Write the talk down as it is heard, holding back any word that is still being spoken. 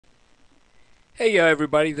Hey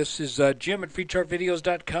everybody, this is Jim at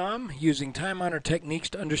FreeChartVideos.com using time-honored techniques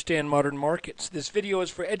to understand modern markets. This video is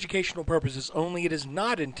for educational purposes only. It is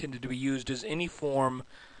not intended to be used as any form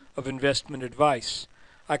of investment advice.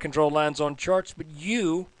 I can draw lines on charts, but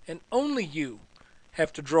you, and only you,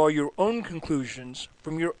 have to draw your own conclusions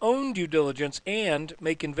from your own due diligence and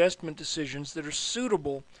make investment decisions that are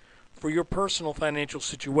suitable for your personal financial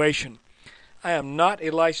situation. I am not a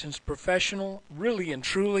licensed professional, really and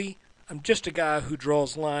truly. I'm just a guy who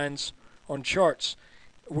draws lines on charts.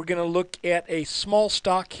 We're going to look at a small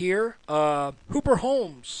stock here,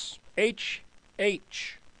 Holmes,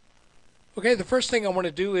 HH. Okay, the first thing I want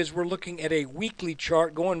to do is we're looking at a weekly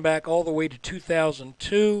chart going back all the way to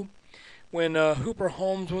 2002 when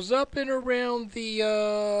Holmes was up in around the,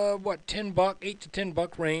 $10, $8 to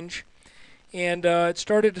 $10 range. And it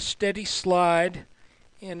started a steady slide.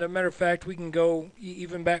 And as a matter of fact, we can go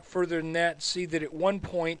even back further than that and see that at one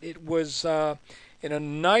point it was in a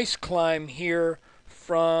nice climb here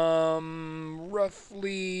from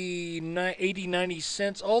roughly 80, 90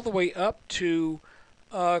 cents all the way up to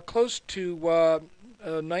close to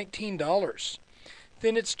 $19.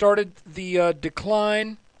 Then it started the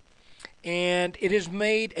decline, and it has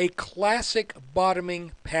made a classic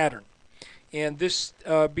bottoming pattern. And this,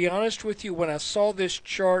 be honest with you, when I saw this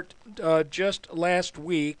chart just last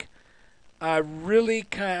week, I really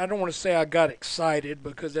I don't want to say I got excited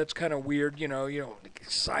because that's kind of weird, you don't get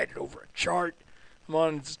excited over a chart. Come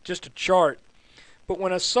on, it's just a chart. But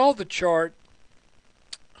when I saw the chart,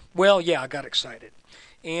 well, yeah, I got excited.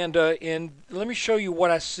 And let me show you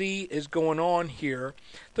what I see is going on here.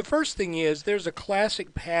 The first thing is there's a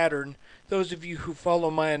classic pattern. Those of you who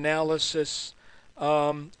follow my analysis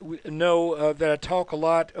know that I talk a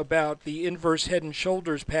lot about the inverse head and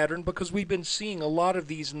shoulders pattern because we've been seeing a lot of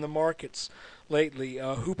these in the markets lately.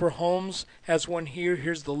 Holmes has one here.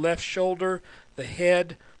 Here's the left shoulder, the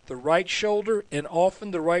head, the right shoulder, and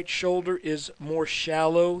often the right shoulder is more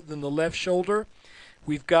shallow than the left shoulder.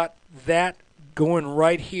 We've got that going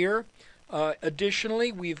right here.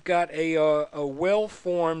 Additionally, we've got a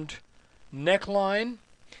well-formed neckline.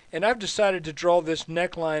 And I've decided to draw this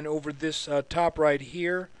neckline over this top right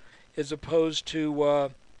here as opposed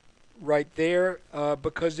to right there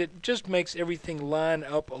because it just makes everything line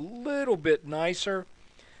up a little bit nicer.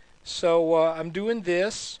 So I'm doing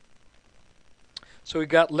this. So we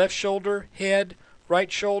got left shoulder, head,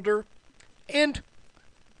 right shoulder, and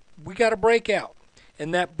we got a breakout.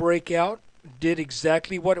 And that breakout did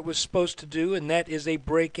exactly what it was supposed to do, and that is a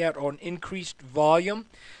breakout on increased volume.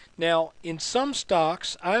 Now, in some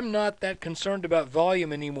stocks, I'm not that concerned about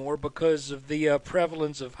volume anymore because of the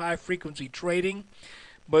prevalence of high-frequency trading,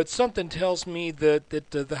 but something tells me that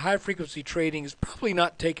the high-frequency trading is probably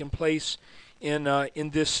not taking place in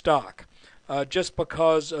this stock just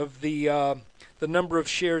because of the number of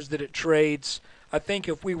shares that it trades. I think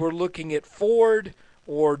if we were looking at Ford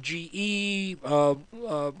or GE,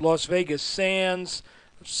 Las Vegas Sands,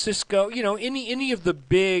 Cisco, any of the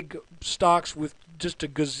big stocks with just a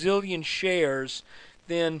gazillion shares,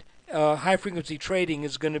 then high-frequency trading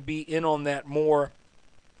is going to be in on that more.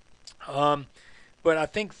 But I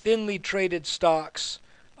think thinly traded stocks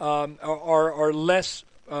are less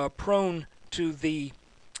prone to the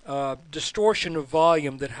distortion of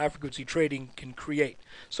volume that high-frequency trading can create.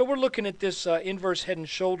 So we're looking at this inverse head and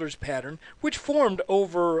shoulders pattern, which formed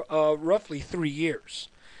over roughly 3 years.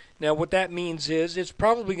 Now, what that means is it's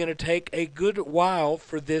probably going to take a good while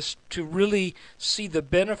for this to really see the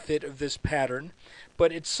benefit of this pattern.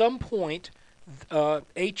 But at some point,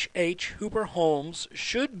 Holmes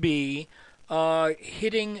should be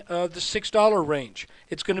hitting the $6 range.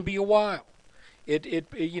 It's going to be a while.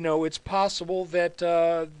 It's possible that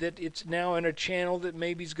that it's now in a channel that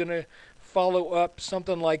maybe is going to follow up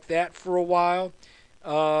something like that for a while.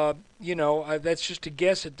 That's just a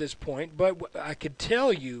guess at this point, but I could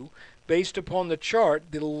tell you, based upon the chart,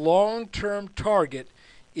 the long-term target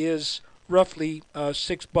is roughly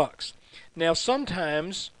 $6. Now,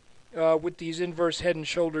 sometimes with these inverse head and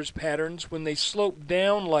shoulders patterns, when they slope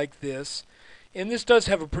down like this, and this does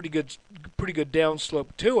have a pretty good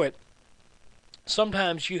downslope to it,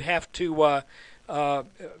 sometimes you have to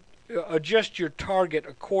adjust your target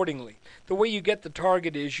accordingly. The way you get the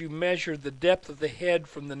target is you measure the depth of the head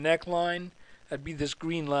from the neckline. That'd be this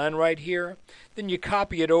green line right here. Then you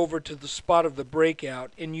copy it over to the spot of the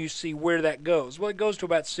breakout, and you see where that goes. Well, it goes to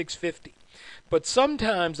about 650. But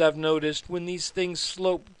sometimes I've noticed when these things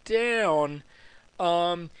slope down,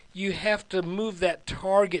 you have to move that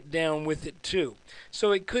target down with it too.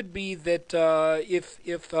 So it could be that if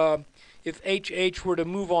HH were to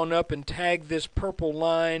move on up and tag this purple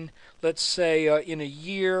line, let's say in a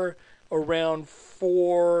year, around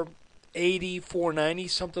 480, 490,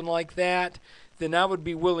 something like that, then I would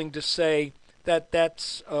be willing to say that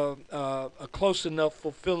that's a close enough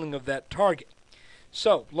fulfilling of that target.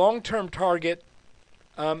 So, long-term target,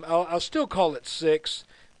 I'll still call it 6,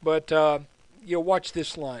 but you'll watch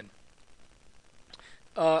this line.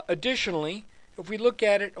 Additionally, if we look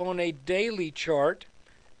at it on a daily chart,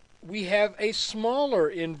 we have a smaller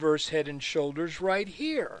inverse head and shoulders right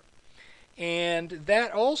here. And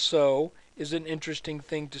that also is an interesting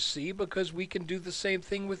thing to see because we can do the same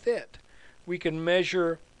thing with it. We can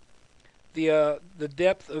measure the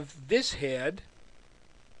depth of this head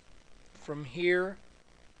from here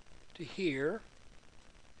to here.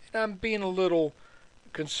 And I'm being a little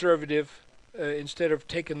conservative instead of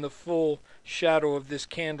taking the full shadow of this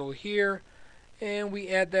candle here. And we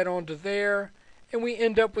add that onto there. And we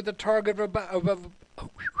end up with a target of about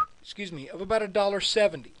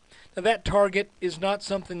 $1.70. Now that target is not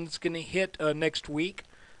something that's going to hit next week,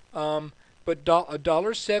 but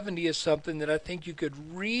 $1.70 is something that I think you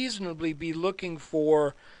could reasonably be looking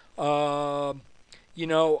for, within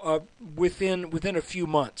a few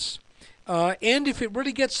months. And if it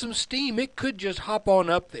really gets some steam, it could just hop on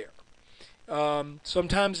up there.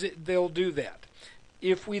 Sometimes they'll do that.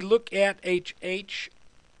 If we look at HH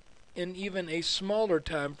in even a smaller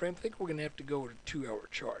time frame, I think we're going to have to go to a 2-hour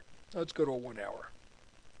chart. Let's go to a 1 hour.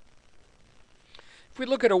 If we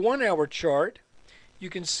look at a 1 hour chart, you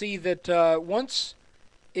can see that once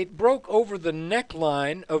it broke over the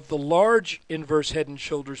neckline of the large inverse head and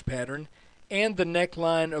shoulders pattern and the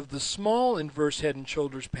neckline of the small inverse head and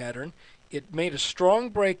shoulders pattern, it made a strong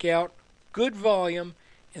breakout, good volume,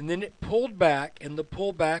 and then it pulled back, and the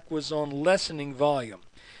pullback was on lessening volume.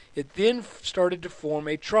 It then started to form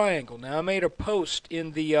a triangle. Now I made a post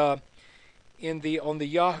on the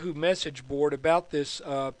Yahoo message board about this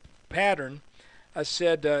pattern. I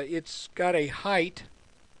said it's got a height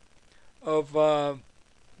of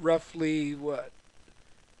roughly what?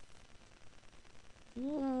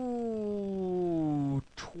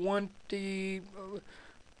 20.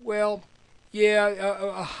 Well, yeah,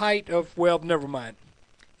 a height of, well, never mind.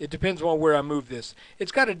 It depends on where I move this.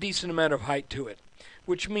 It's got a decent amount of height to it,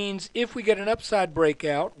 which means if we get an upside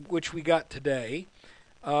breakout, which we got today,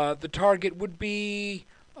 the target would be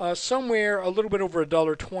somewhere a little bit over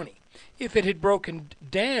 $1.20. If it had broken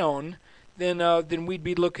down, then we'd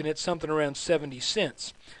be looking at something around 70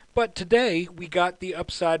 cents. But today we got the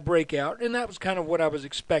upside breakout, and that was kind of what I was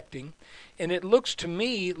expecting. And it looks to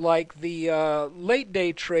me like the late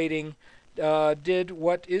day trading did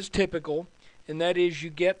what is typical, and that is you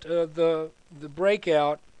get the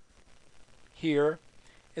breakout here,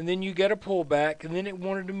 and then you get a pullback, and then it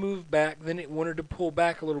wanted to move back, then it wanted to pull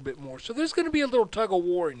back a little bit more. So there's going to be a little tug of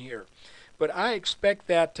war in here. But I expect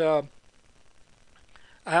that,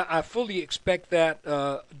 I fully expect that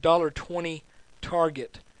 $1.20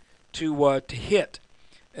 target to hit,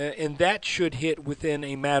 and that should hit within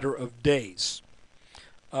a matter of days.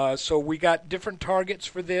 So we got different targets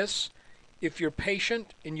for this. If you're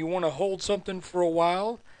patient and you want to hold something for a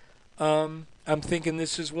while, I'm thinking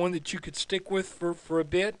this is one that you could stick with for a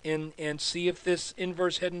bit and see if this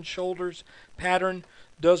inverse head and shoulders pattern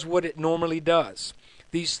does what it normally does.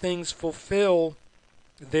 These things fulfill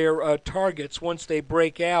their targets once they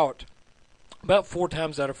break out about 4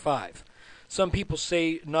 times out of 5. Some people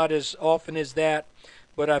say not as often as that,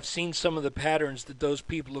 but I've seen some of the patterns that those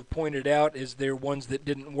people have pointed out as they're ones that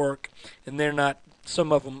didn't work, and they're not.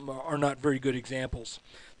 Some of them are not very good examples.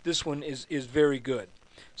 This one is very good.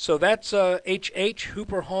 So that's HH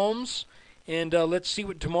Hooper Holmes, and let's see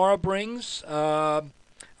what tomorrow brings. I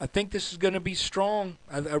think this is going to be strong.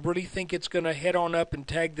 I really think it's going to head on up and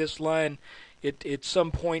tag this line at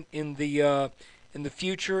some point in the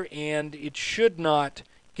future, and it should not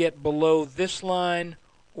get below this line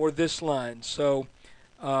or this line. So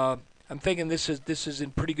I'm thinking this is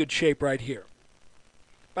in pretty good shape right here.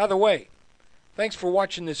 By the way, thanks for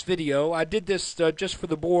watching this video. I did this just for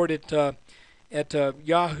the board at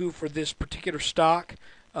Yahoo for this particular stock.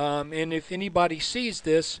 And if anybody sees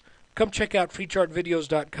this, come check out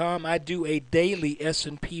freechartvideos.com. I do a daily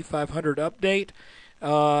S&P 500 update.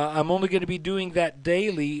 I'm only going to be doing that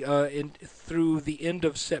daily through the end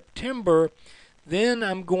of September. Then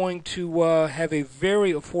I'm going to have a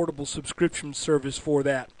very affordable subscription service for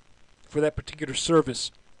that particular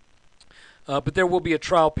service. But there will be a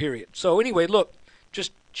trial period. So anyway, look,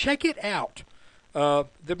 just check it out. There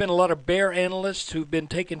have been a lot of bear analysts who've been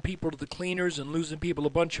taking people to the cleaners and losing people a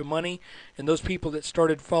bunch of money. And those people that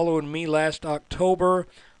started following me last October,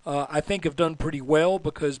 I think have done pretty well,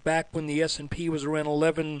 because back when the S&P was around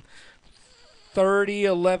 1130,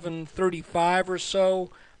 1135 or so,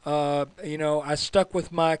 I stuck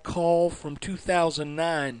with my call from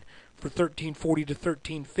 2009 for 1340 to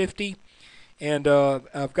 1350. And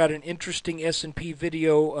I've got an interesting S&P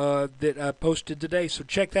video that I posted today, so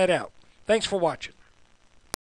check that out. Thanks for watching.